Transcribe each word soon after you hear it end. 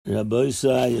Rabbi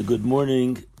Isai, good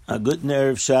morning. A good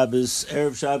Erev Shabbos.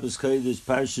 Erev Shabbos Kodesh,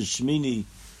 Parshas Shmini,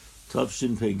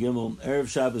 Tavshin Pei Gimel. Erev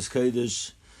Shabbos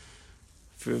Kodesh.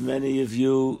 For many of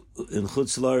you in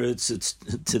Chutz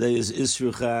La'aretz, today is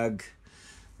Isru Chag,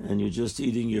 and you're just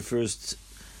eating your first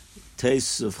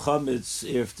tastes of chametz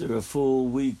after a full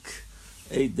week,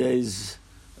 8 days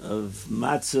of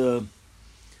matzah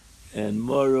and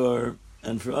moror.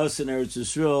 And for us in Eretz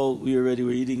Yisrael, we already were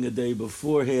eating a day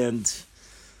beforehand.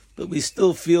 But we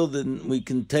still feel that we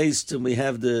can taste, and we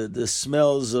have the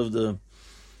smells of the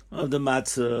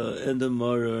matzah and the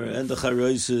moror and the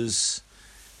charoises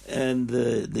and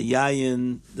the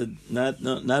yayin.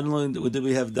 Not only did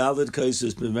we have daled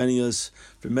kaises, but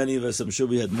for many of us, I'm sure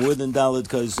we had more than daled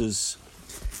kaises.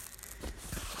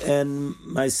 And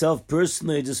myself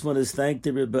personally, I just want to thank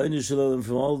the Rebbeinu Shalom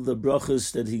for all the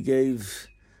brachas that he gave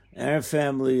our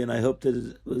family, and I hope that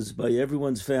it was by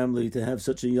everyone's family to have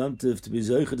such a yontif, to be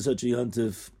zocher to such a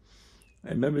yontif.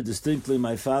 I remember distinctly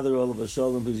my father, Olav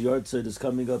Shalom, whose yahrzeit is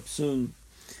coming up soon,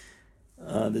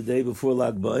 the day before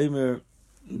Lag BaOmer.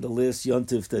 The last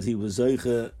yontif that he was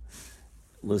zocher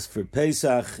was for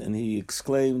Pesach, and he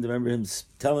exclaimed, I remember him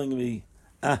telling me,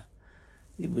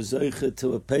 he was zocher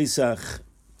to a Pesach.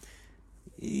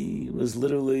 He was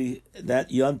literally,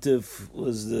 that yontif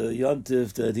was the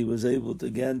yontif that he was able to,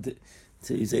 again,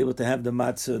 he's able to have the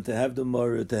matzah, to have the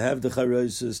morah, to have the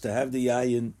charoises, to have the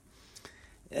yayin,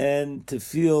 and to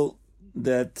feel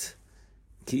that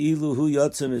ki'ilu hu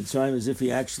yotza Mitzrayim, as if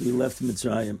he actually left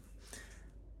Mitzrayim.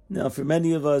 Now, for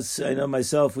many of us, I know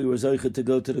myself, we were zocher to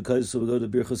go to the Kaisel, we go to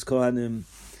Birchas Kohanim,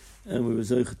 and we were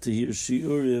zocher to hear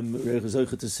shiurim, we were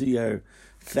zocher to see our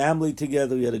family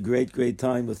together. We had a great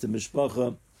time with the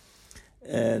mishpacha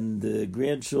and the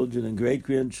grandchildren and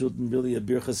great-grandchildren. Really a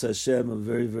birchas Hashem. I'm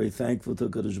very thankful to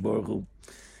Kadosh Baruch Hu.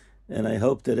 And I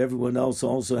hope that everyone else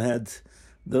also had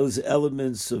those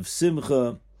elements of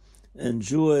simcha and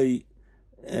joy.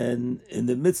 And in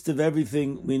the midst of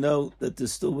everything, we know that there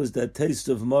still was that taste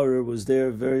of moror was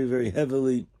there very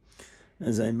heavily.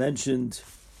 As I mentioned,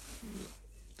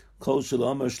 Kol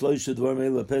Shalom Shloisha Dvar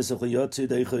Meila Pesach Yotzi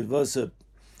Deichoy Vasa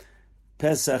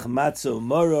Pesach Matzah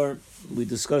Moror. We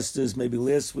discussed this maybe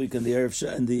last week in the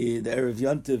Erev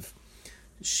Yontif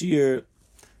Shir,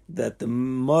 that the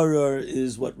moror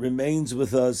is what remains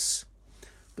with us,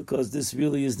 because this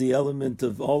really is the element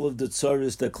of all of the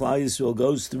tzaris that Klal Yisrael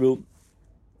goes through.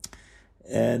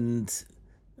 And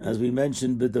as we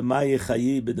mentioned, b'damaya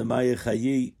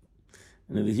chayi,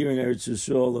 and over here in Eretz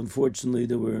Yisrael, unfortunately,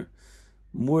 there were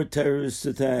more terrorist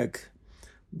attack.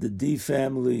 The D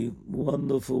family,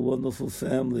 wonderful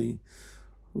family,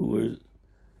 who were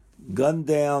gunned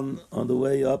down on the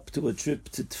way up to a trip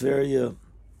to Tveria,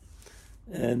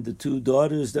 and the two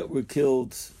daughters that were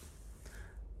killed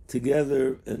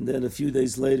together. And then a few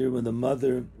days later, when the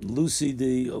mother, Lucy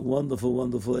D, a wonderful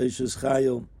Eishes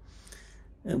Chayil,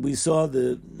 and we saw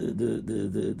the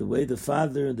way the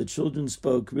father and the children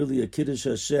spoke, really a Kiddush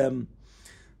Hashem,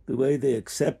 the way they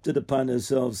accepted upon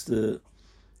themselves the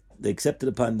mishpat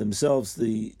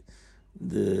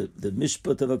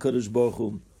of HaKadosh Baruch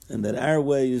Hu, and that our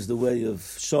way is the way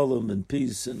of shalom and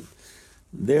peace, and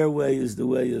their way is the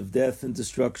way of death and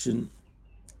destruction.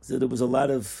 So there was a lot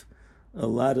of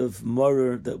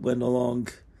moror that went along,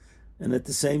 and at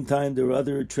the same time there were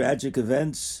other tragic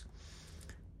events.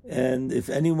 And if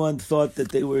anyone thought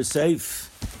that they were safe,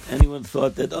 anyone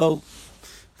thought that,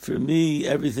 for me,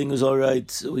 everything was all right.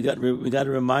 So we got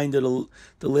a reminder.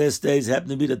 The last days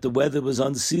happened to be that the weather was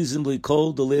unseasonably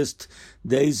cold. The last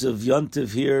days of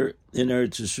Yontif here in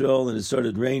Eretz Yisrael, and it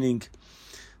started raining.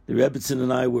 The Rebbetzin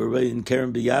and I were away in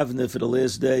Kerem B'Yavne for the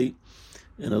last day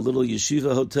in a little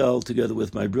yeshiva hotel together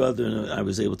with my brother, and I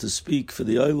was able to speak for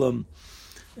the Olam,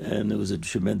 and it was a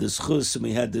tremendous chus. And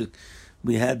we had the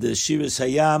Shiras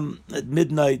Hayam at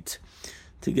midnight,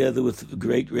 together with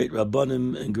great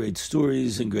Rabbanim and great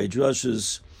stories and great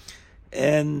drushes.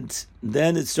 And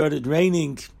then it started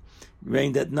raining. It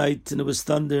rained at night, and it was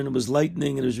thunder, and it was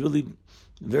lightning, and it was really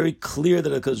very clear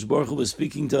that HaKadosh Baruch Hu was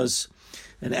speaking to us.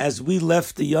 And as we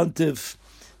left the Yontif,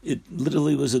 it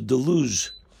literally was a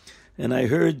deluge. And I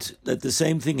heard that the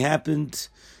same thing happened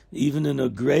even in a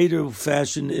greater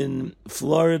fashion in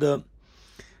Florida,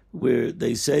 where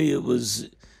they say it was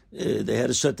they had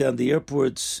to shut down the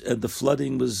airports, and the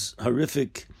flooding was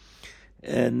horrific.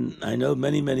 And I know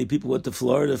many people went to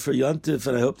Florida for Yontif,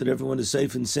 and I hope that everyone is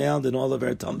safe and sound, and all of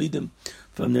our Talmidim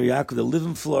from Ner Yaakov that live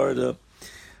in Florida.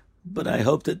 But I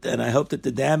hope that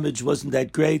the damage wasn't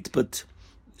that great. But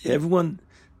everyone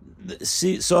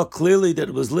saw clearly that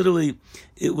it was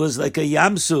like a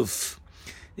Yamsuf.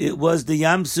 It was the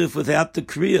Yamsuf without the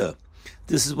Kriya.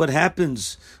 This is what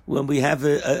happens when we have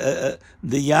the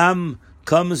Yam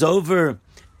comes over,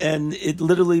 and it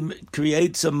literally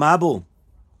creates a mabul.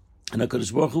 And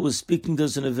HaKadosh Baruch Hu was speaking to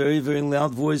us in a very, very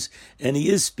loud voice, and He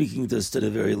is speaking to us in a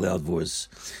very loud voice.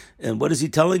 And what is He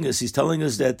telling us? He's telling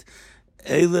us that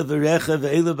Eile v'recha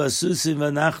ve'eile basusim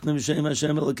v'anachnim shem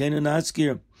Hashem Elokeinu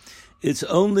naskir. It's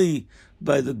only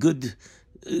by the good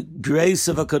grace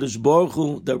of HaKadosh Baruch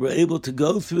Hu that we're able to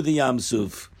go through the Yam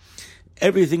Suf.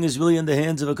 Everything is really in the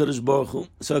hands of HaKadosh Baruch Hu.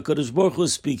 So HaKadosh Baruch Hu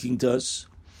is speaking to us.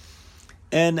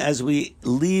 And as we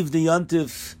leave the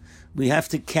Yontif, we have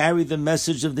to carry the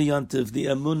message of the Yontif, the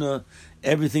Emunah.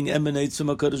 Everything emanates from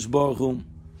HaKadosh Baruch Hu.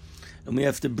 And we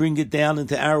have to bring it down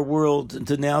into our world,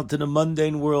 into the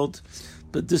mundane world.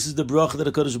 But this is the bracha that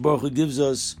HaKadosh Baruch Hu gives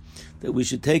us, that we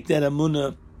should take that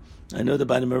Emunah. I know that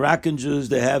by the Moroccan Jews,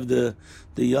 they have the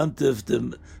Yontif,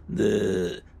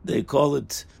 they call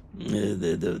it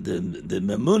the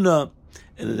Memuna,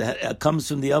 and it comes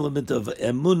from the element of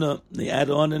Emuna. They add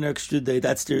on an extra day.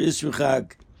 That's their Isra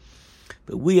Chag.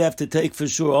 But we have to take, for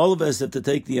sure, all of us have to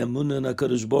take the Emuna and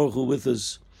HaKadosh Baruch Hu with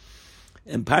us.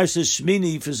 And Parshas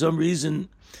Shmini, for some reason,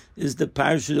 is the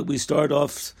parsha that we start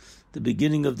off the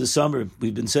beginning of the summer.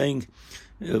 We've been saying,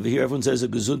 over here everyone says a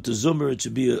Gezunt Zummer. It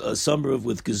should be a summer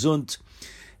with Gezunt.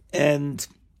 And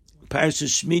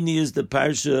Parshas Shmini is the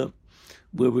parsha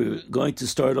where we're going to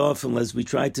start off, unless we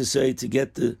try to say to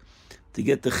get the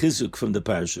chizuk from the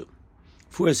parsha.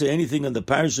 Before I say anything on the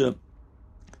parsha, I'm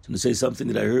going to say something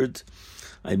that I heard.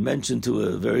 I mentioned to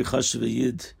a very chashuv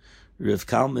yid, Rav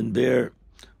Kalman Ber,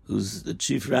 who's the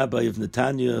chief rabbi of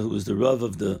Netanya, who was the rav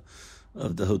of the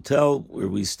hotel where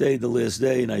we stayed the last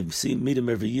day, and I meet him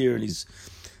every year, and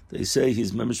they say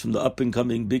he's members from the up and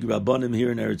coming big rabbanim here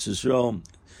in Eretz Yisrael,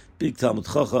 big Talmud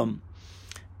Chacham,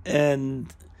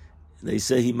 and they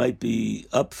say he might be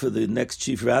up for the next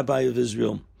chief rabbi of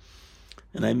Israel.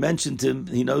 And I mentioned to him,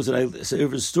 he knows that I say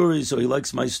over stories, so he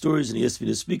likes my stories, and he asked me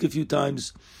to speak a few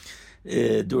times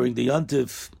during the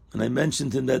Yontif. And I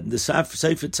mentioned to him that in the Sefer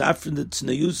Tzafrin, the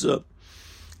Tznei,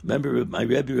 remember my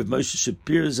Rebbe of Moshe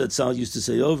Shapir Zatzal used to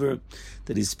say over,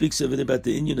 that he speaks over there about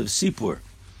the Inyan of Sipur.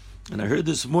 And I heard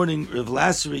this morning, Rav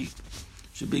Lassery,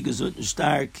 should be gesund and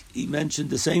stark, he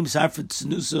mentioned the same Sefer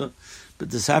Tznusa,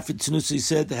 but the Sefer Tznusa, he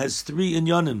said, has three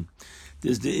inyanim.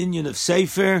 There's the inyan of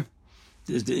Sefer,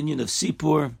 there's the inyan of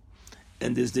Sipur,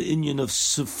 and there's the inyan of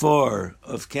Sufar,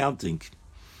 of counting.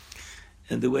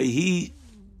 And the way he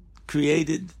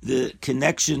created the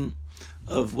connection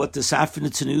of what the Sefer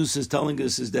Tznusa is telling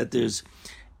us is that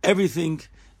everything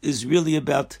is really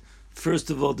about, first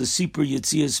of all, the Sipur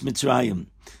Yetzias Mitzrayim.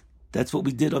 That's what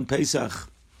we did on Pesach.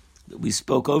 We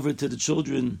spoke over to the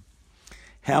children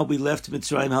how we left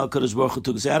Mitzrayim, how HaKadosh Baruch Hu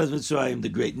took us out of Mitzrayim, the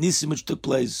great Nisim which took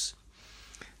place.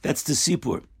 That's the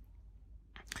Sipur.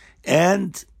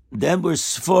 And then we're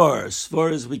Sfor.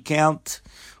 Sfor is we're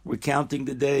counting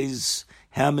the days,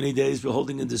 how many days we're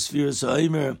holding in the Sfiras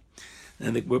HaOmer,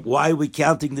 and why are we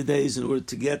counting the days? In order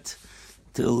to get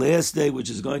to the last day, which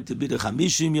is going to be the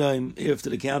Chamishim Yom. After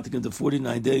the counting of the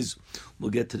 49 days, we'll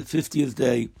get to the 50th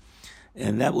day.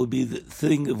 And that will be the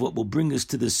thing of what will bring us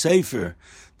to the Sefer,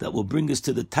 that will bring us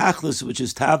to the Tachlis, which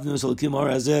is Tavnus Al-Kim Har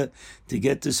Hazeh, to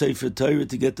get the Sefer Torah,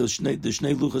 to get the Shnei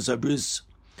Luchas Abris.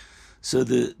 So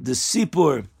the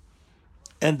Sipur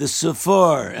and the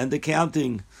Safar and the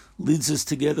counting leads us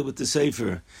together with the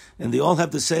Sefer. And they all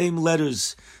have the same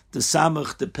letters, the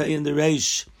Samach, the Pei, and the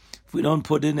Reish. If we don't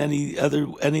put in any other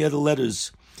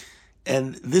letters.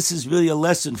 And this is really a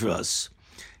lesson for us,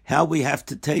 how we have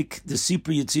to take the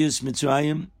Sipur Yetzias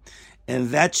Mitzrayim, and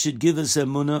that should give us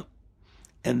emunah.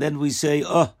 And then we say,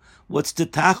 what's the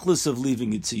tachlis of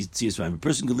leaving Yetzias Mitzrayim? A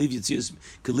person could leave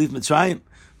Mitzrayim,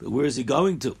 but where is he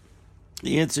going to?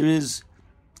 The answer is,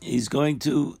 he's going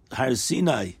to Har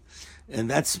Sinai, and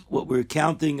that's what we're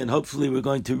counting, and hopefully we're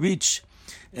going to reach.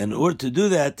 And in order to do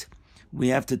that, we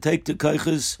have to take the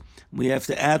koiches, we have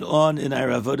to add on in our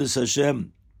avodas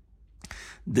Hashem.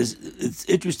 It's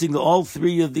interesting that all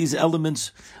three of these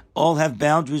elements all have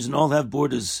boundaries and all have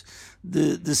borders.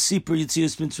 The Sipur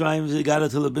Yetzias Mitzrayim,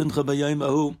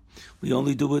 we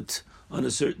only do it on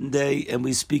a certain day, and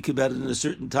we speak about it in a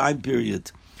certain time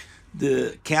period.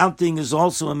 The counting is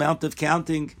also amount of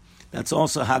counting. That's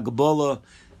also Hagbolah.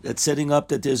 That's setting up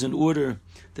that there's an order,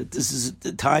 that this is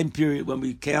the time period when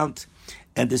we count.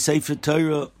 And the Sefer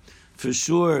Torah, for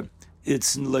sure,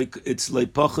 it's like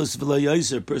pachas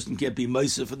v'layaser. A person can't be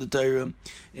meiser for the Torah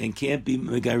and can't be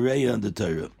megareya on the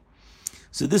Torah.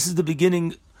 So this is the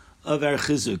beginning of our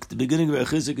chizuk. The beginning of our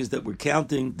chizuk is that we're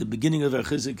counting. The beginning of our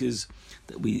chizuk is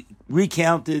that we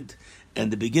recounted, and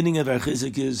the beginning of our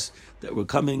chizuk is that we're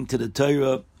coming to the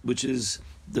Torah, which is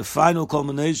the final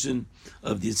culmination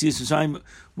of the Yetzias Mitzrayim,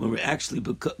 when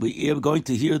we are going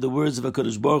to hear the words of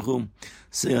HaKadosh Baruch Hu,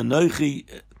 say Anochi,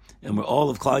 and where all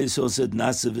of Klal Yisrael said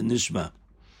Nasiv and Nishma.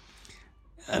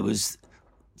 I was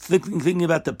thinking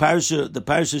about the Parshas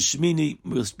Shmini.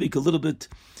 We'll speak a little bit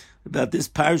about this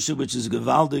Parsha, which is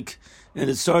Gevaldik, and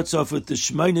it starts off with the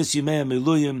Shmonis Yemei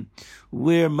HaMiluyim,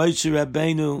 where Moshe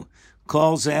Rabbeinu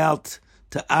calls out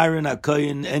to Aaron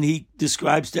HaKohen, and he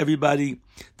describes to everybody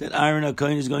that Aaron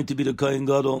HaKohen is going to be the Kohen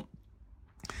Gadol,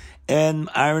 and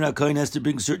Aaron HaKohen has to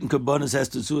bring certain korbanos, has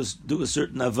to do a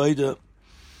certain avodah,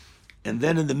 and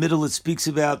then in the middle it speaks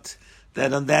about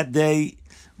that on that day,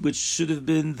 which should have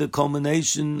been the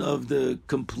culmination of the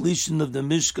completion of the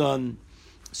Mishkan,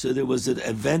 so there was an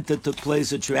event that took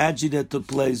place, a tragedy that took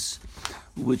place,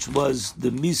 which was the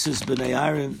Mises B'nai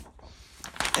Aaron,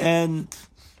 and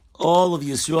all of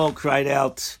Yisrael cried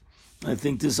out. I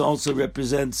think this also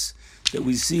represents that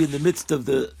we see in the midst of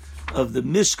the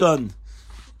Mishkan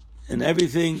and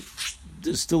everything,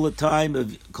 there's still a time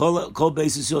of Kol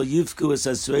Beis Yisrael Yivku Es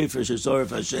Hasrei for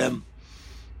Shesaref Hashem.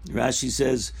 Rashi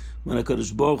says, when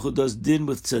HaKadosh Baruch Hu does din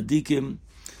with tzaddikim,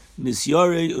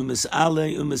 Misyore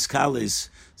u'mis'ale u'miskales.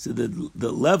 So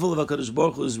the level of HaKadosh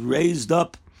Baruch Hu is raised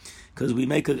up, because we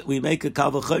make a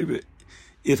kal v'chayre.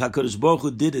 If HaKadosh Baruch Hu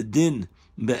did a din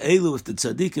be'elu with the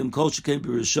tzaddikim, kol shekhem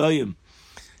b'rishayim,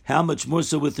 how much more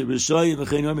so with the rishayim?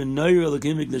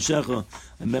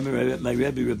 I remember my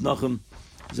Rebbe Reb Nachum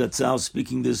Zatzal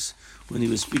speaking this when he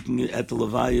was speaking at the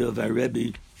Levaya of our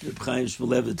Rebbe Reb Chaim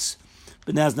Shmulevitz.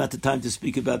 But now's not the time to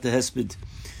speak about the Hesped.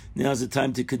 Now's the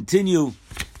time to continue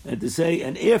and to say,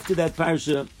 and after that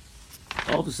parsha,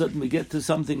 all of a sudden we get to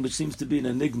something which seems to be an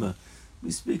enigma. We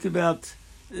speak about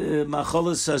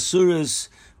macholas asuras,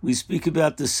 we speak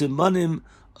about the simanim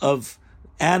of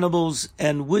animals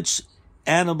and which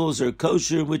animals are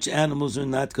kosher, which animals are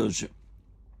not kosher.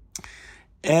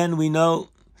 And we know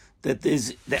that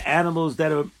there's the animals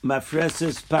that are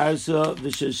mafreses, parsa,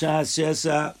 v'shashah,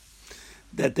 shesa,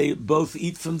 that they both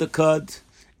eat from the cud,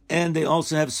 and they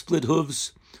also have split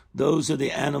hooves. Those are the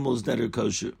animals that are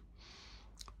kosher.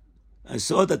 I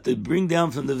saw that they bring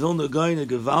down from the Vilna Gaon a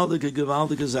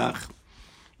gewaldige Zach.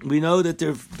 We know that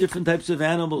there are different types of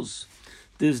animals.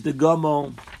 There's the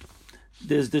gomel,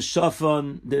 there's the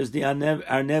shafan, there's the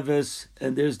arneves,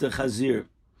 and there's the chazir.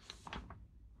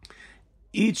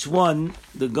 Each one,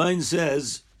 the Gaon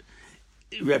says,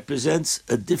 represents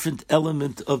a different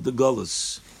element of the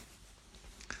golus.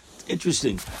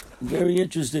 Interesting, very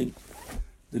interesting.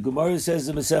 The Gemara says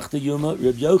in Masechta Yuma,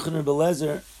 Reb Yochanan and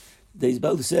Belezer, they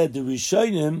both said the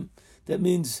Rishonim, that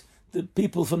means the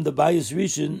people from the Bayis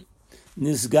Rishon,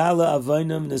 Nisgala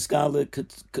Avainim, Nisgala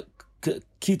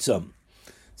Kitzam.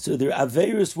 So their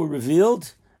Averis were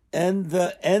revealed, and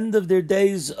the end of their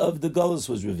days of the Golus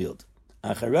was revealed.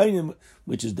 Acharayim,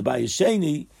 which is the Bayis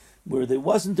Sheni, where there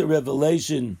wasn't a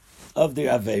revelation of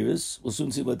their Averis, we'll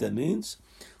soon see what that means.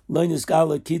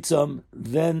 Loinisgala Kitzam,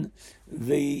 then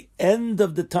the end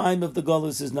of the time of the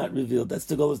Golus is not revealed. That's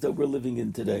the Golus that we're living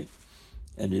in today.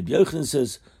 And Reb Yochanan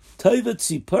says, Taivat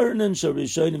Tziparnan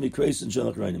Sharishonim Ikreis and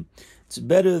Shalachrayim. It's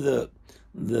better the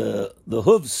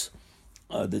hooves,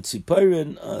 the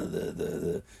tziparin,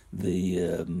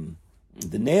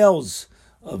 the nails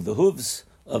of the hooves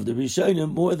of the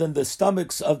Rishonim more than the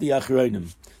stomachs of the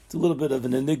Achrayim. It's a little bit of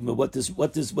an enigma what this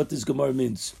Gemara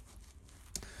means.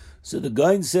 So the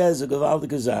Gaon says a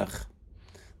gewaldige Zach.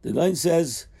 The Gaon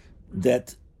says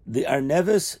that the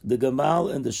Arneves, the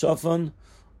Gamal, and the Shofan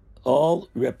all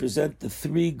represent the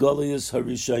three Goliaths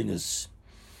Harishonis.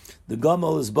 The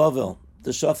Gamal is Bavel,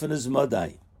 the Shofan is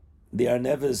Madai, the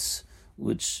Arneves,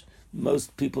 which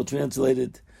most people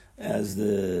translated as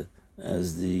the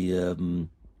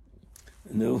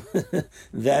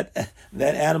that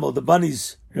animal, the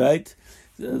bunnies, right?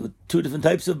 Two different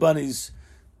types of bunnies.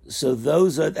 So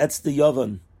that's the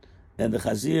Yavan, and the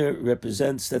Chazir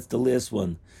represents, that's the last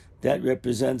one. That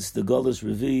represents the Golus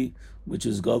Revi, which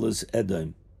is Golus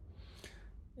Edom.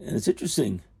 And it's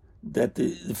interesting that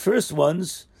the first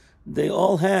ones, they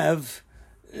all have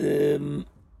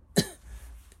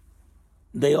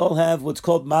what's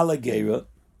called Malagera.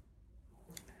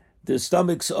 Their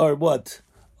stomachs are what?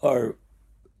 Have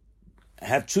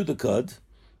Chudakad,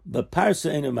 but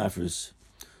Parsa ain't a mafris.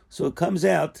 So it comes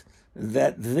out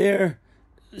that their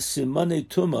Simone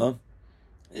Tuma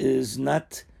is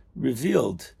not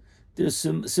revealed. Their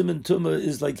Simon Tuma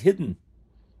is like hidden.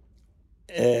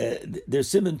 Their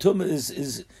Simon Tuma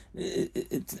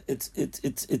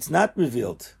it's not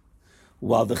revealed.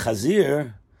 While the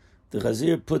Chazir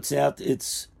puts out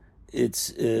its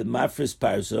Mafris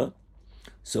Parsa,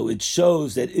 so it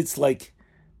shows that it's like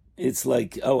it's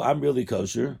like, oh, I'm really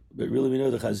kosher, but really we know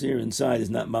the chazir inside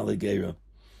is not maligera.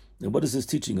 And what is this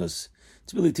teaching us?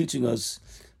 It's really teaching us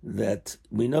that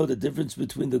we know the difference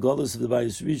between the golus of the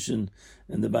Bayis Rishon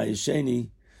and the Bayis Sheni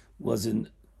was in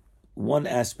one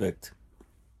aspect.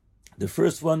 The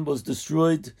first one was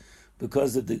destroyed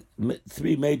because of the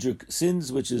three major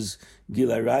sins, which is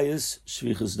Gilui Arayos,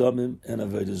 Shvichas Damim, and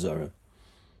Avodah Zarah.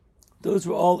 Those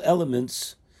were all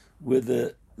elements where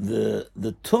the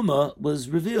Tumah was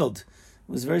revealed.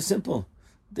 It was very simple.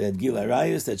 They had Gilui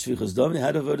Arayos, that Shvichas Damim,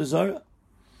 had Avodah Zarah.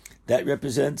 That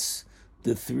represents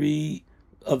the three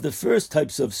of the first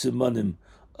types of simanim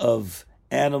of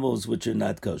animals which are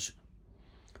not kosher.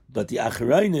 But the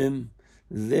Acharayim,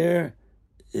 their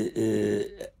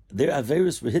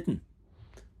Averis were hidden.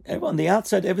 On the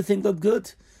outside, everything looked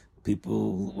good.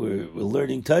 People were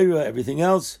learning Torah, everything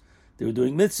else. They were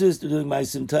doing mitzvahs, they were doing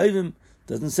ma'asim tovim.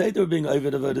 Doesn't say they were being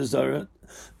oved avodah zarah.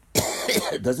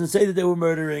 It doesn't say that they were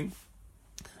murdering.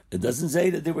 It doesn't say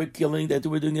that they were killing, that they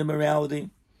were doing immorality.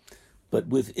 But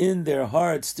within their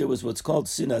hearts, there was what's called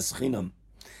sinas chinam.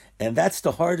 And that's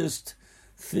the hardest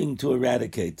thing to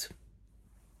eradicate.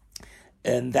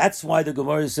 And that's why the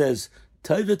Gemara says,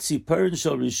 Tovet Tziparin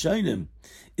Shal Rishonim.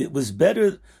 It was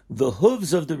better the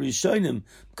hooves of the Rishonim,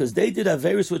 because they did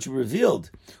Averis which were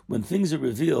revealed. When things are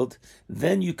revealed,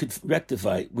 then you could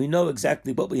rectify. We know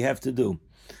exactly what we have to do.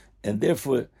 And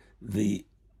therefore, the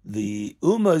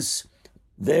Umas,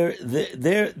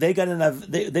 they got enough.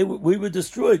 We were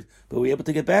destroyed, but we were able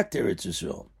to get back to Eretz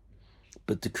Yisrael.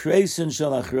 But the Kreisen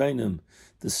Shal Acharayim,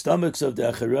 the stomachs of the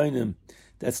Acharayim,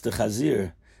 that's the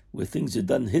Chazir, where things are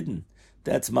done hidden.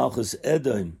 That's Malchus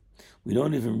Edom. We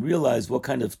don't even realize what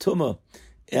kind of tumah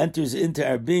enters into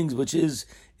our beings, which is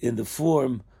in the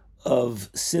form of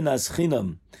sinas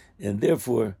chinam, and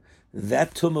therefore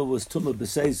that tumah was tumah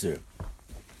b'seiser.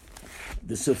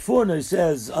 The Seforno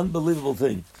says unbelievable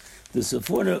thing. The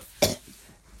Seforno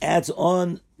adds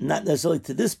on, not necessarily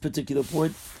to this particular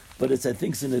point, but I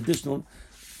think it's an additional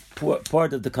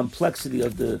part of the complexity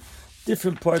of the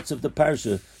different parts of the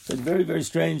parsha. So it's very, very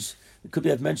strange. It could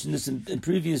be I've mentioned this in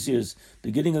previous years.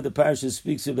 Beginning of the parsha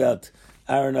speaks about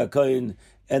Aaron HaKohen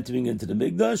entering into the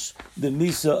Mikdash, the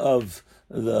Misa of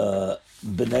the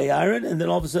Bnei Aaron, and then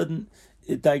all of a sudden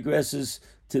it digresses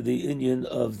to the Inyan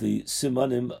of the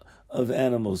Simanim of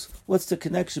animals. What's the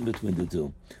connection between the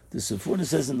two? The Seforno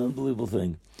says an unbelievable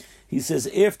thing. He says,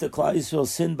 after Klal Yisrael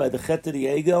sinned by the Chet of the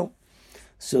Egel,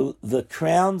 so the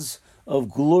crowns of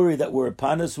glory that were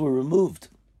upon us were removed.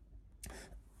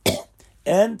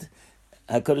 And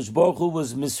HaKadosh Baruch Hu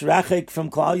was misrachek from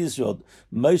Klal Yisrael.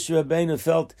 Moshe Rabbeinu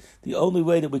felt the only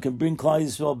way that we can bring Klal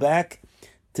Yisrael back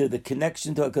to the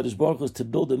connection to HaKadosh Baruch Hu is to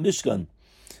build a Mishkan.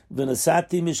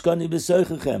 V'nasati mishkani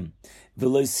b'soichechem,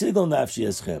 v'lo sigol nafshi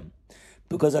eschem.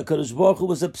 Because HaKadosh Baruch Hu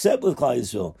was upset with Klal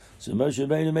Yisrael. So Moshe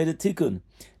Rabbeinu made a tikkun.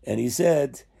 And he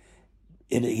said,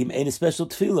 he made a special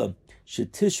tefillah,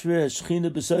 Shetishre Shechina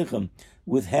b'soichem.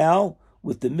 With how?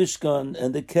 With the Mishkan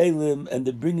and the Kalim and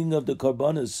the bringing of the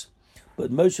Karbanos.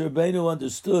 But Moshe Rabbeinu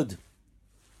understood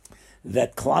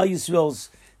that Klal Yisrael's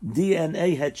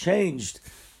DNA had changed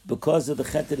because of the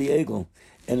Chet of the Egel.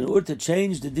 And in order to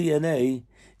change the DNA,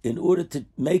 in order to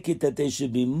make it that they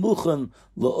should be Muchan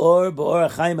L'or B'or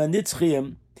HaChaim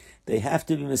HaNitzchiyim, they have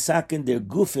to be Mesakin their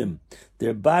gufim,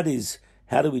 their bodies.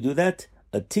 How do we do that?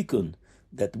 A tikkun,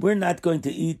 that we're not going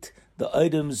to eat the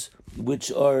items which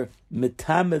are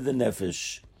Metame the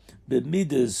Nefesh,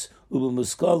 B'midas,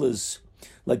 U'b'muskalas,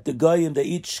 like the Goyim, they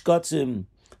eat shkotzim,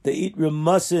 they eat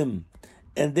remasim,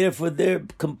 and therefore they're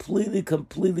completely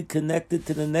connected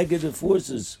to the negative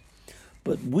forces.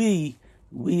 But we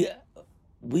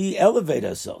elevate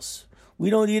ourselves. We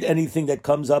don't eat anything that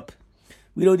comes up.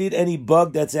 We don't eat any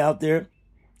bug that's out there.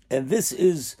 And this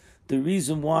is the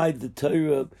reason why the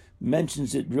Torah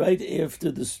mentions it right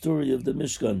after the story of the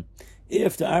Mishkan.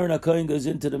 After Aaron HaKohen goes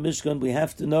into the Mishkan, we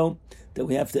have to know that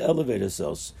we have to elevate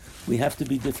ourselves. We have to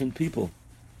be different people.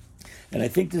 And I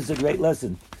think this is a great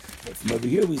lesson. From over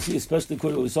here we see, especially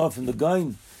according to what we saw from the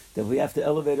Gaon, that we have to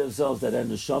elevate ourselves, that our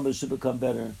neshama should become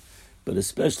better, but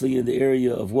especially in the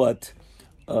area of what?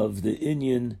 Of the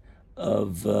inyan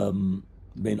of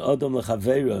Ben Adam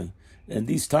L'Chaveiroi. And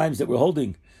these times that we're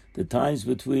holding, the times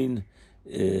between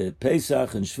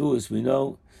Pesach and Shavuos, we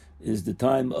know, is the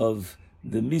time of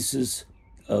the Mises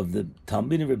of the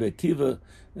Talmidim Rebbe Akiva,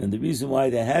 and the reason why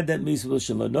they had that Mises was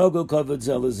Shalanogu Kavod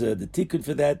Zelazeh. The tikkun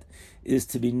for that is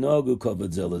to be Nogu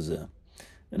Kavod Zelazeh.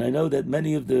 And I know that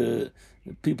many of the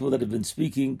people that have been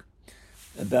speaking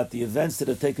about the events that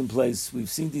have taken place, we've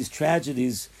seen these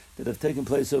tragedies that have taken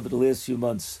place over the last few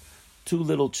months. 2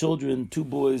 little children, 2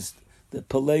 boys, the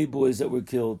Palei boys that were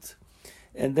killed.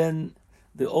 and then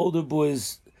the older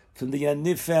boys from the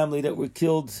Yaniv family that were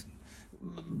killed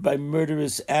by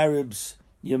murderous Arabs,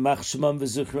 Yamach Shemam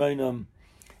v'Zichronam,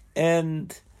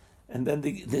 and then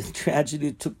the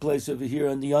tragedy took place over here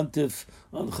on the Yontif,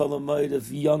 on Cholamayit,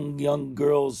 of young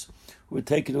girls who were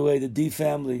taken away, the D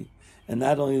family, and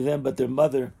not only them, but their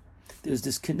mother. There's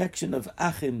this connection of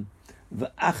Achim,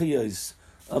 v'Achiyos,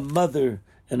 a mother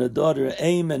and a daughter,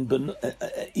 Aim and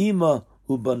Ima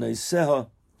u'Baneiseha,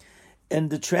 and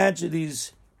the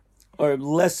tragedies are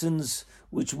lessons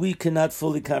which we cannot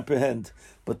fully comprehend.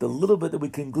 But the little bit that we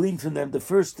can glean from them, the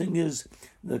first thing is,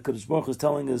 the Kadosh Baruch Hu is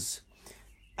telling us,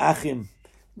 Achim,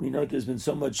 we know there's been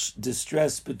so much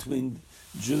distress between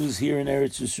Jews here in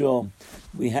Eretz Yisrael.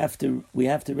 We have to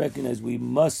recognize we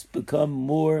must become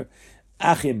more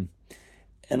Achim.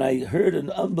 And I heard an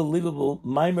unbelievable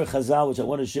Maimer Chazal, which I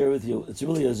want to share with you. It's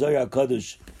really a Zohar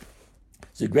HaKadosh.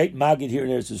 It's a great Maggid here in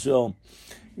Eretz Yisrael,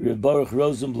 Reb Baruch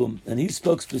Rosenblum, and he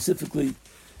spoke specifically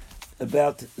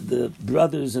about the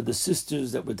brothers and the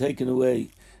sisters that were taken away.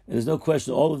 And there's no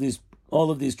question, all of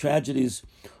these tragedies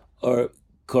are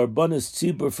Karbanis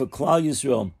Tzibur for Klal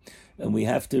Yisrael. And we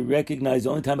have to recognize the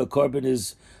only time a korban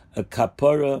is a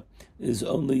kapara is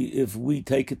only if we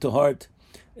take it to heart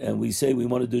and we say we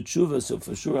want to do tshuva. So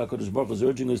for sure, HaKadosh Baruch Hu is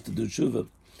urging us to do tshuva.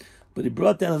 But he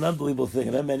brought down an unbelievable thing.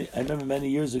 I remember many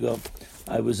years ago,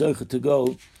 I was zocheh to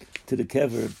go to the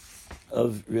kever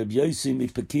of Reb Yossi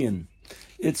Mipakian.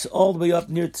 It's all the way up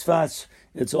near Tzfas.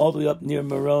 It's all the way up near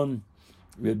Maron.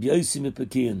 Reb Yossi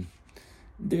Mipakian.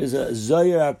 There's a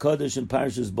Zohar HaKadosh in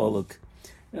Parshas Bolok.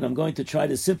 And I'm going to try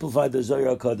to simplify the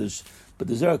Zohar HaKadosh. But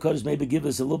the Zohar HaKadosh maybe give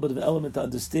us a little bit of an element to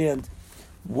understand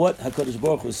what HaKadosh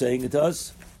Baruch Hu was saying to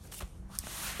us,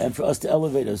 and for us to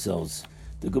elevate ourselves.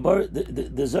 The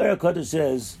Zohar HaKadosh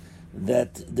says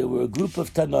that there were a group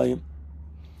of Tanoim,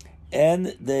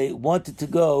 and they wanted to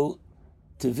go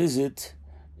to visit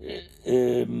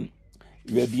Reb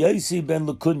Yossi ben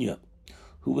Lukunya,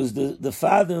 who was the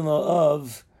father-in-law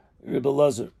of Reb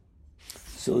Elazar.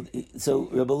 So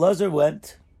Reb Elazar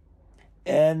went,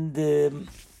 and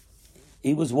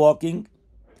he was walking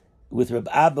with Reb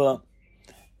Abba,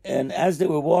 and as they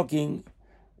were walking,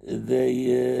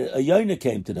 a yoina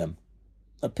came to them,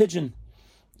 a pigeon,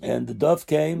 and the dove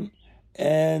came,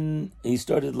 and he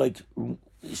started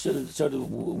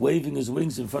waving his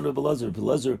wings in front of Elazar.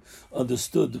 Elazar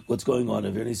understood what's going on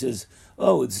over here, and he says,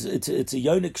 "Oh, it's a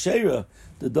yoina kshera.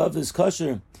 The dove is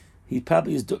kosher. He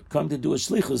probably is come to do a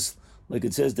shlichus, like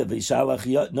it says that v'shalach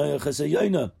noyach es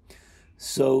yoina."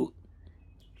 So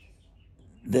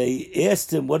they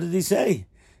asked him, "What did he say?"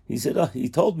 He said, "Oh, he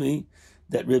told me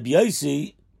that Reb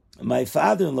Yossi, my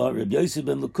father-in-law, Reb Yossi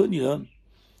ben Lukunya."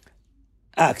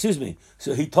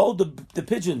 So he told the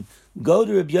pigeon, "Go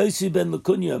to Reb Yossi ben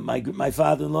Lukunya, my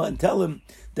father-in-law, and tell him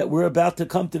that we're about to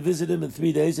come to visit him in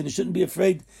 3 days, and he shouldn't be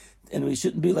afraid, and we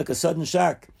shouldn't be like a sudden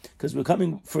shock, because we're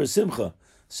coming for a simcha."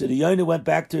 So the Yonah went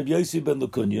back to Reb Yossi ben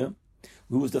Lukunya,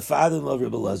 who was the father-in-law of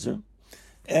Reb Elazar,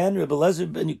 and Reb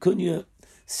Elazar ben Lukunya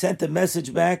sent a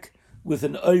message back with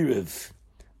an oiriv.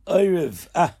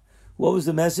 What was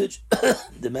the message?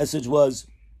 The message was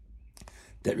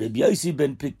that Reb Yossi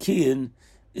ben Pekian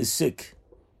is sick.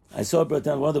 I saw it brought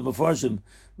down one of the Mefarshim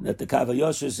that the Kav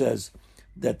HaYosher says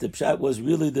that the pshat was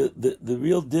really the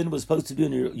real din was supposed to be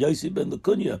on Yossi ben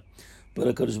Lukunya, but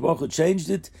HaKadosh Baruch Hu changed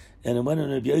it and it went on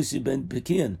Reb Yossi ben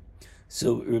Pekian.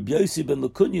 So Reb Yossi ben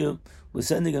Lukunya was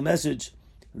sending a message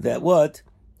that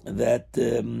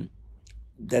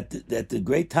the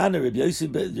great Tana Reb Yossi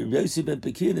ben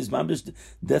Pekian is mamish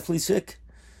deathly sick.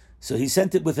 So he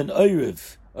sent it with an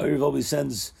oiriv. Oiriv always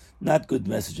sends not good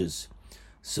messages.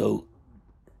 So,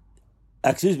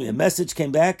 a message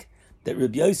came back that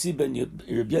Reb Yossi ben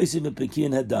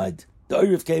Pekian had died. The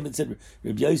oiriv came and said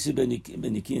Reb Yossi ben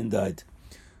Pekian died.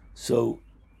 So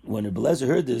when Reb Elazar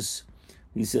heard this,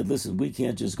 he said, "Listen, we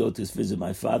can't just go to visit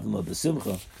my father-in-law, the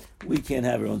simcha. We can't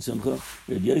have our own simcha.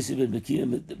 Reb Yossi ben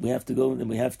Pekian, we have to go and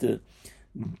we have to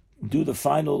do the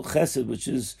final chesed, which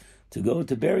is to go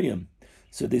to bury him."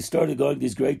 So they started going,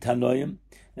 these great Tanoim,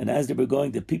 and as they were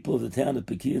going, the people of the town of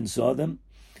Pekian saw them,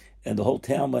 and the whole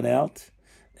town went out.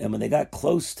 And when they got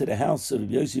close to the house of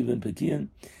Reb Yossi ben Pekian,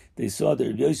 they saw that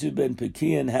Reb Yossi ben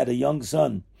Pekian had a young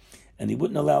son, and he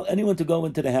wouldn't allow anyone to go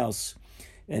into the house.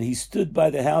 And he stood by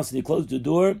the house, and he closed the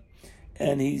door,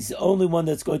 and he's the only one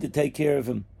that's going to take care of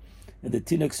him. And the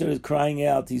Tinuk started crying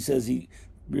out. He says,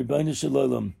 "Rebbeinu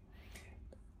Shalom."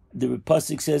 The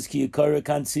pasuk says, "Ki yikara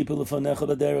kan tzipor lefanecha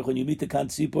b'derech." When you meet the kan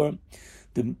tzipor,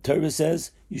 the Torah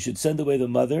says you should send away the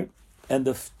mother, and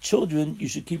the children you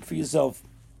should keep for yourself.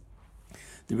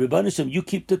 The Rebbeinu Shalom, you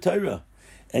keep the Torah,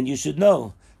 and you should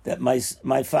know that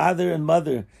my father and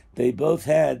mother, they both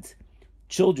had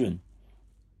children.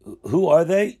 Who are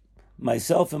they?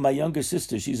 Myself and my younger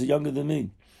sister. She's younger than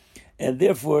me. And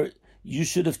therefore, you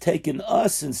should have taken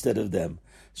us instead of them.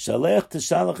 Shalech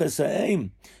teshalach es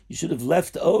ha'em. You should have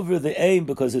left over the aim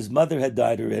because his mother had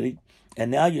died already. And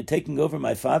now you're taking over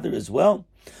my father as well?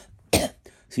 So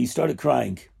he started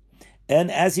crying.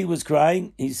 And as he was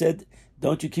crying, he said,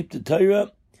 don't you keep the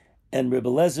Torah? And Rebbe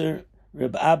Lezer,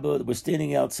 Rebbe Abba were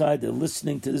standing outside. They're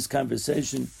listening to this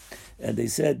conversation. And they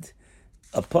said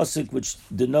a pasuk which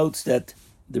denotes that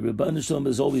the Rebbeinu Shalom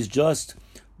is always just.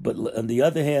 But on the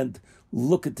other hand,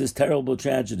 look at this terrible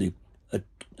tragedy.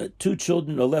 Two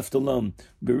children are left alone,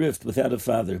 bereft, without a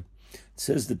father. It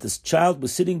says that this child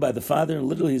was sitting by the father, and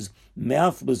literally his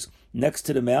mouth was next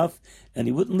to the mouth, and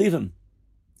he wouldn't leave him.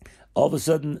 All of a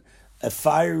sudden, a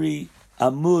fiery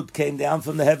amud came down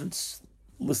from the heavens.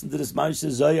 Listen to this Moshe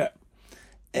Zohar,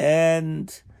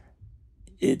 and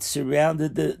it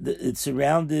surrounded Rabbi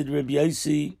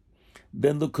Yossi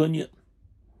ben Lukunya,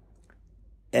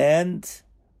 and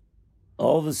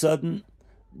all of a sudden,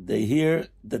 they hear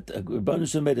that Rebbeinu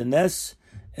Shalom made a nes,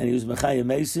 and he was Mechayim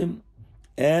Mesim,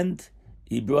 and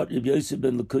he brought Rabbi Yossi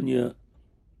ben Lukunya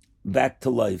back to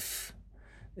life.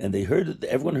 And they heard it,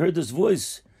 everyone heard this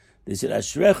voice. They said,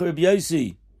 Ashrech Rabbi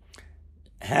Yossi,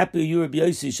 happy you Rabbi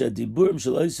Yossi, shadiburim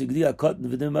shel Yossi gdi hakotin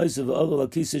v'dim Yossi v'olo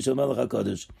lakisi shel melech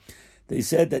HaKadosh. They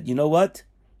said that, you know what?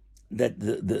 That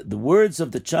the words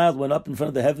of the child went up in front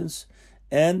of the heavens,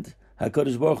 and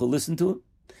HaKadosh Baruch Hu listened to him.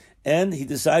 And he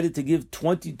decided to give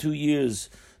 22 years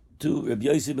to Rabbi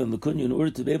Yossi ben Lukunya in order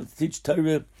to be able to teach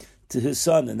Torah to his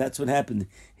son. And that's what happened.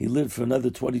 He lived for another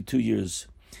 22 years.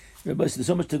 Rabbi, there's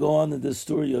so much to go on in this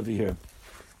story over here.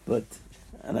 And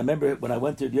I remember when I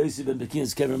went to Rabbi Yossi ben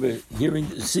Bekin's, I remember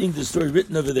seeing the story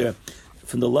written over there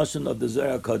from the Lashon of the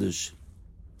Zohar HaKadosh.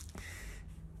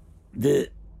 The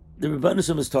Rebbeinu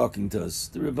Shalom is talking to us.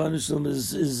 The Rebbeinu Shalom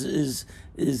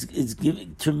is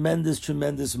giving tremendous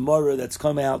morah that's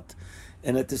come out,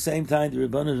 and at the same time, the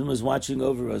Rebbeinu Shalom is watching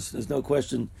over us. There's no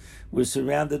question. We're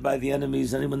surrounded by the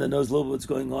enemies. Anyone that knows a little bit what's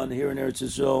going on here in Eretz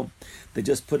Yisrael, they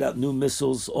just put out new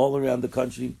missiles all around the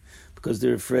country because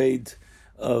they're afraid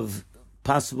of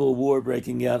possible war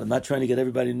breaking out. I'm not trying to get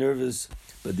everybody nervous,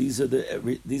 but these are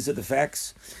the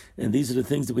facts, and these are the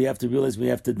things that we have to realize. We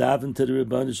have to daven to the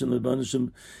Rebbeinu Shalom. The Rebbeinu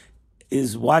Shalom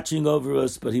is watching over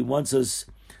us, but he wants us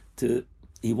to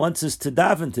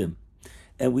daven to him.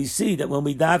 And we see that when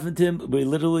we daven to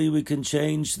him, we can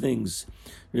change things.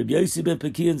 Rabbi Yossi ben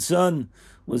Pekian's son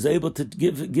was able to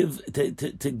give a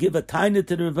taina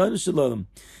to the Rebbeinu Shalom.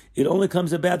 It only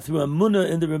comes about through a munah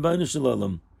in the Rebbeinu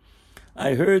Shalom.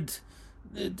 I heard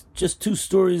just two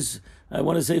stories, I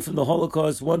want to say, from the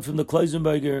Holocaust, one from the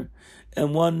Kloisenberger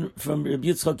and one from Rabbi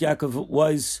Yitzchak Yaakov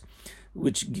Weiss,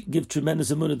 which give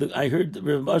tremendous amunah. I heard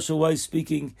Rabbi Marshall Weiss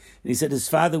speaking, and he said his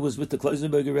father was with the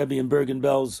Kloisenberger Rebbe in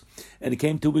Bergen-Belsen, and he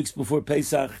came 2 weeks before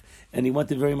Pesach, and he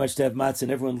wanted very much to have matzah,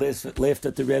 and everyone laughed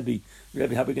at the Rebbe,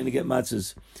 how are we going to get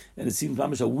matzahs? And it seemed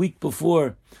almost a week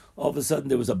before, all of a sudden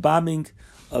there was a bombing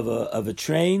of a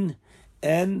train,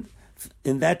 and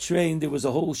in that train there was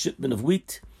a whole shipment of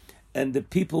wheat, and the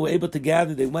people were able to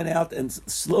gather. They went out, and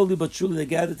slowly but surely they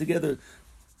gathered together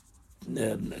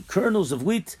kernels of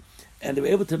wheat, and they were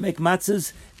able to make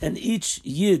matzahs, and each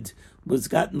yid was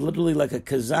gotten literally like a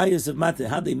kazayas of matzah,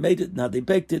 how they made it and how they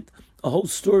baked it, a whole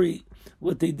story,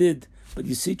 what they did. But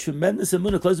you see tremendous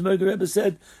amunah. Kloisenberger Rebbe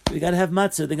said, we got to have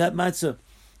matzah. They got matzah.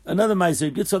 Another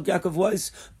Meiser, Yitzchak Yaakov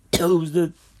Weiss, who was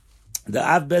the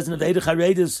Av Bezin of the Eidach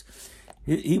HaReidus,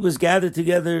 he was gathered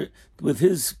together with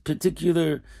his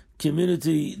particular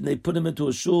community, and they put him into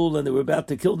a shul, and they were about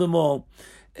to kill them all.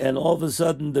 And all of a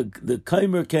sudden, the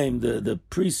Kaimer came, the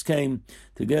priest came,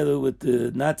 together with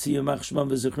the Nazi Yamach Shmam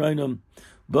V'Zichronim,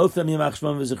 both of them Yamach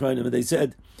Shmam V'Zichronim, and they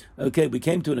said, okay, we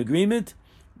came to an agreement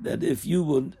that if you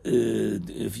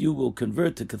will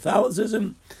convert to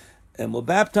Catholicism, and we'll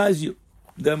baptize you,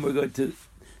 then we're going to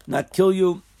not kill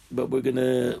you, but we're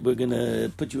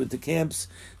gonna put you into camps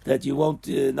that you won't,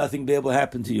 nothing be able to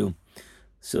happen to you.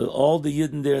 So all the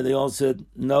Yidden there, they all said,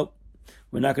 nope,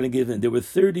 we're not going to give in. There were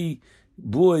 30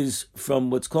 boys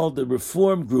from what's called the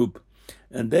Reform group,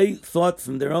 and they thought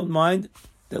from their own mind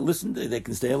that, listen, they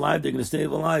can stay alive, they're going to stay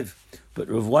alive. But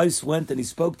Rav Weiss went and he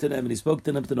spoke to them, and he spoke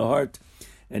to them to the heart,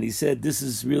 and he said,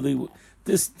 this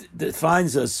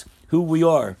defines us, who we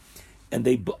are. And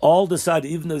they all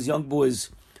decided, even those young boys,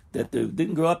 that they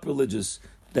didn't grow up religious,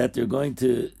 that they're going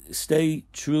to stay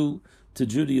true to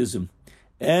Judaism.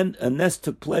 And a nest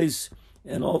took place,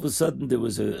 and all of a sudden there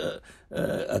was a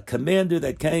commander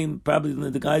that came, probably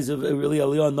in the guise of really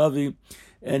Eliyahu Navi,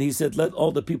 and he said, let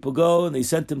all the people go, and they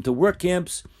sent him to work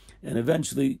camps, and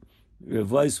eventually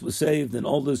Rav Weiss was saved, and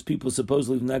all those people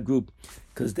supposedly from that group,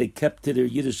 because they kept to their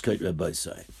Yiddishkeit, Rabbi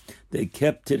Sai. They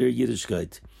kept to their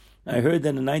Yiddishkeit. I heard that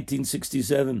in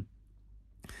 1967,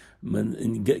 when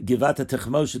in Givat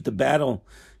HaTechmosh at the battle,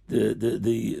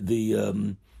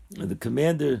 the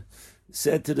commander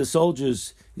said to the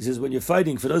soldiers, he says, when you're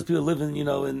fighting, for those people living, in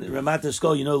Ramat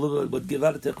Eshkol, a little bit what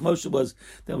Givat HaTechmosh was.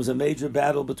 That was a major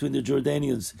battle between the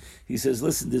Jordanians. He says,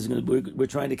 listen, we're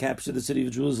trying to capture the city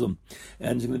of Jerusalem,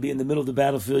 and it's going to be in the middle of the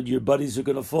battlefield. Your buddies are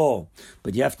going to fall,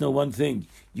 but you have to know one thing: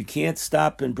 you can't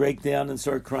stop and break down and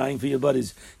start crying for your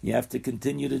buddies. You have to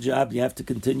continue the job. You have to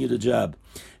continue the job.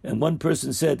 And one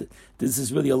person said, this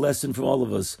is really a lesson for all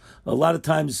of us. A lot of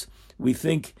times we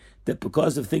think that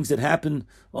because of things that happen,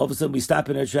 all of a sudden we stop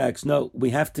in our tracks. No,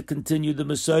 we have to continue the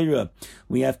Messiah.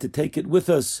 We have to take it with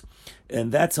us.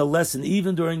 And that's a lesson.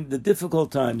 Even during the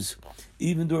difficult times,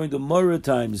 even during the Mora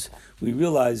times, we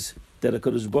realize that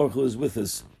HaKadosh Baruch Hu is with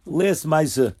us. Last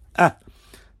Maisa,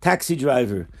 taxi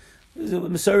driver. He was a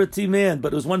Masorti man,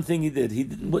 but it was one thing he did. He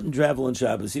wouldn't travel on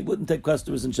Shabbos. He wouldn't take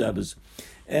customers on Shabbos.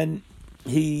 And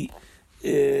he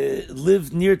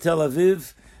lived near Tel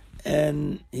Aviv,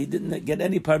 and he didn't get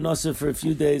any parnasa for a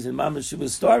few days, and Mama, she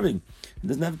was starving. He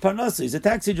doesn't have a parnasa. He's a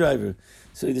taxi driver.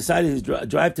 So he decided to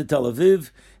drive to Tel Aviv,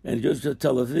 and he drove to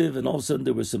Tel Aviv, and all of a sudden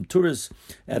there were some tourists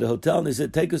at a hotel, and they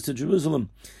said, take us to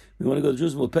Jerusalem. We want to go to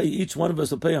Jerusalem. We'll pay, each one of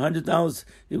us will pay $100.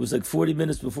 It was like 40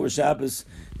 minutes before Shabbos,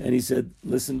 and he said,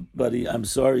 listen, buddy, I'm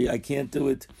sorry, I can't do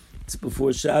it. It's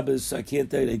before Shabbos, I can't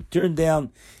do it. He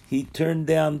turned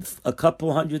down a couple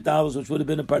 $100, which would have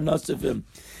been a parnasa for him.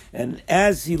 And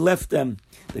as he left them,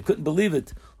 they couldn't believe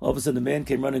it. All of a sudden, a man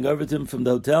came running over to him from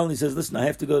the hotel, and he says, listen, I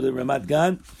have to go to Ramat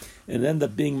Gan. And it ended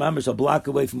up being mamash a block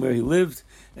away from where he lived,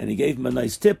 and he gave him a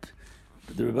nice tip.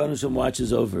 But the Rebbeinu Shem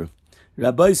watches over.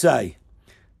 Rabbi Sai,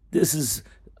 this is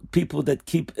people that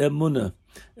keep emunah.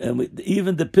 And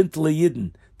even the Pintele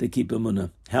Yidden, they keep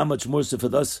emunah. How much more so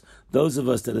for us, those of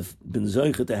us that have been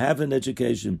zoicha to have an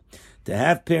education, to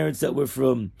have parents that were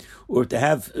from, or to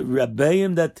have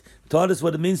rabbeim that taught us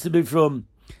what it means to be from,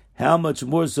 how much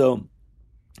more so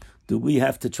do we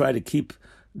have to try to keep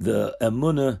the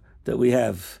emunah that we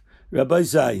have? Rabbi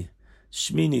Zai,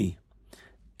 Shmini,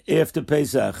 after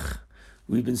Pesach,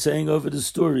 we've been saying over the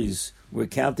stories, we're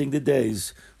counting the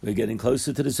days, we're getting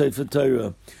closer to the Sefer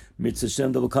Torah, Mitzvah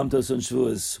Shem that will come to us on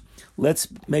Shavuos. Let's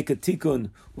make a tikkun,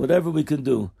 whatever we can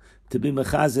do, to be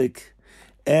mechazik,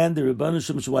 and the Rebbeinu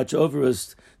Shem should watch over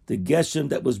us. The geshem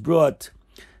that was brought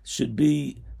should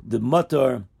be the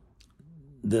matar,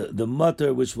 the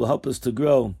matar which will help us to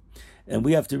grow. And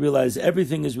we have to realize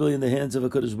everything is really in the hands of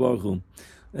HaKadosh Baruch Hu.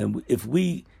 And if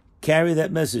we carry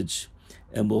that message,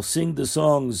 and we'll sing the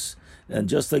songs, and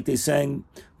just like they sang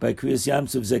by Kriyas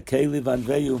Yamsuf, Zekeli Van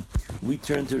Veyu, we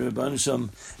turn to Rebbeinu Shem,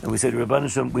 and we say to Rebbeinu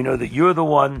Shem, we know that you're the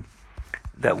one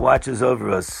that watches over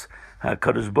us.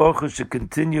 HaKadosh Baruch Hu should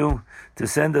continue to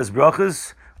send us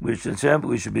brachas. We should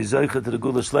be zoicha to the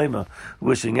Gula Shlema.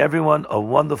 Wishing everyone a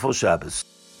wonderful Shabbos.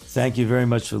 Thank you very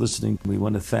much for listening. We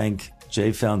want to thank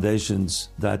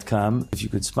jfoundations.com. If you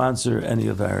could sponsor any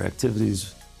of our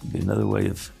activities, it'd be another way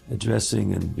of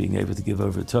addressing and being able to give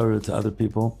over Torah to other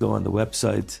people. Go on the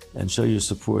website and show your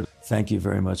support. Thank you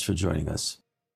very much for joining us.